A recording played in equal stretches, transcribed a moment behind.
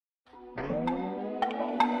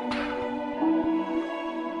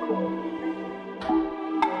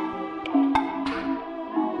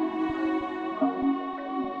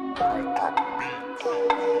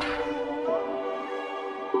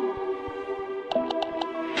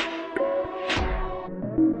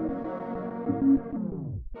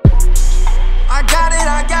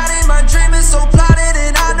so plotted,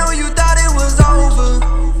 and I know you thought it was over.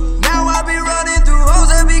 Now I be running through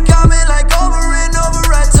hoes and be coming like over and over.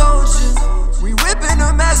 I told you, we whipping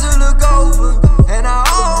a mess to look over, and I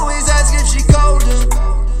always ask if she colder.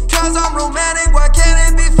 Cause I'm romantic, why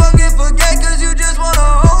can't it be fucking forget? Cause you just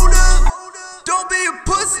wanna hold her. Don't be a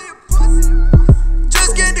pussy,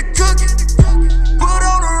 just get to cooking. Put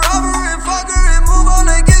on a rubber and fuck her and move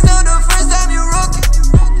on like it's not the first time you rookie.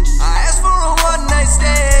 I asked for a one night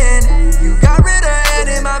stand, you got rid of head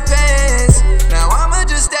in my pants. Now I'ma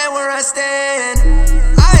just stand where I stand,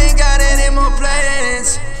 I ain't got any more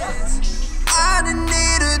plans. I done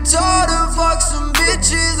need a tour to fuck some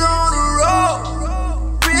bitches on the road.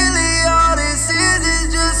 Really all this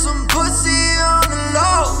is just some pussy on the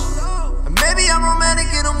low. And maybe I'm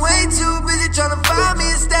romantic and I'm way too busy trying to find me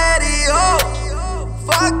a steady hoe.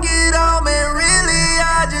 Fuck it all, man, really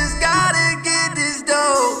I just gotta get this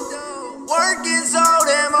dough. Working so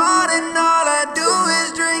damn hard and all I do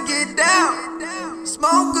is drink it down.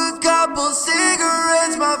 Smoke a couple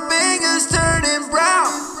cigarettes, my fingers turning brown.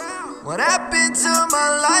 What happened to my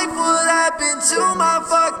life? What happened to my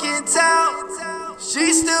fucking town? She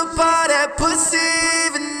still part that pussy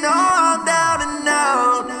even though I'm down and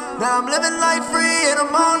out. Now I'm living life free and I'm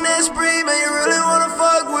on that spree. Man, you really wanna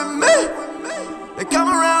fuck with me? They come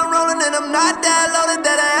around rolling and I'm not that loaded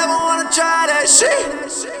that I ever wanna try that shit.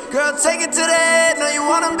 Girl, take it to the head. Know you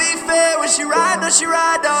wanna be fair when she ride, know she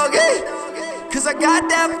ride, doggy. Cause I got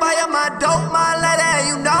that fire, my dope, my lady, and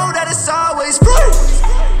you know that it's always free.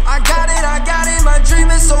 I got it, my dream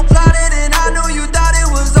is so plotted, and I know you thought it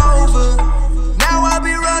was over. Now I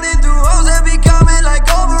be running through hoes and be coming like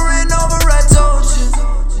over and over. I told you,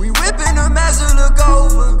 we whipping a mess to look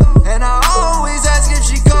over, and I always ask if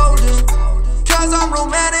she colder. Cause I'm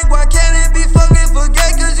romantic, why can't it be fucking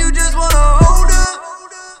forget? Cause you just wanna hold her.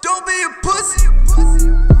 Don't be a pussy,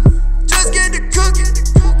 just get to cooking.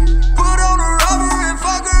 Put on a rubber and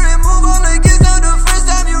fuck her and move on like it's not the first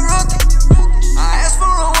time you rookie. I asked for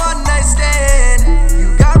a one night stand,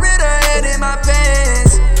 you got rid of head in my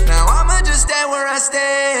pants. Now I'ma just stand where I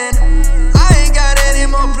stand, I ain't got any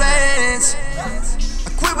more plans. I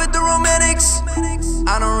quit with the romANTICs,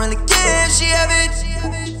 I don't really care if she have it.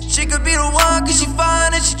 She could be the one cause she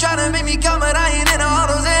fine and she tryna make me come, but I ain't into all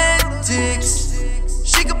those antics.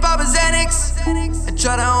 She could pop a Xanax and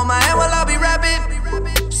try to hold my hand while I be rapping.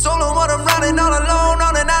 Solo when I'm riding all alone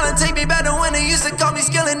on an island. Take me back to when they used to call me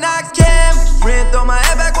Skill and I can. Ran throw my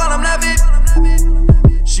head back while I'm laughing.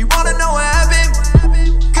 She wanna know what happened,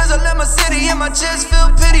 cause I left my city and my chest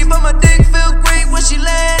feel pity, but my dick feel great when she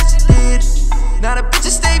landed. Now the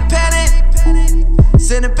bitches stay panicked,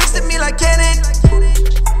 sending pics to me like Cannon.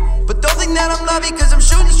 But don't think that I'm lovey, cause I'm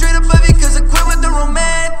shooting straight above you. Cause I quit with the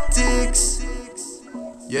romANTICs.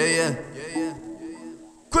 Yeah.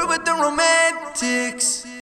 Quit with the romANTICs.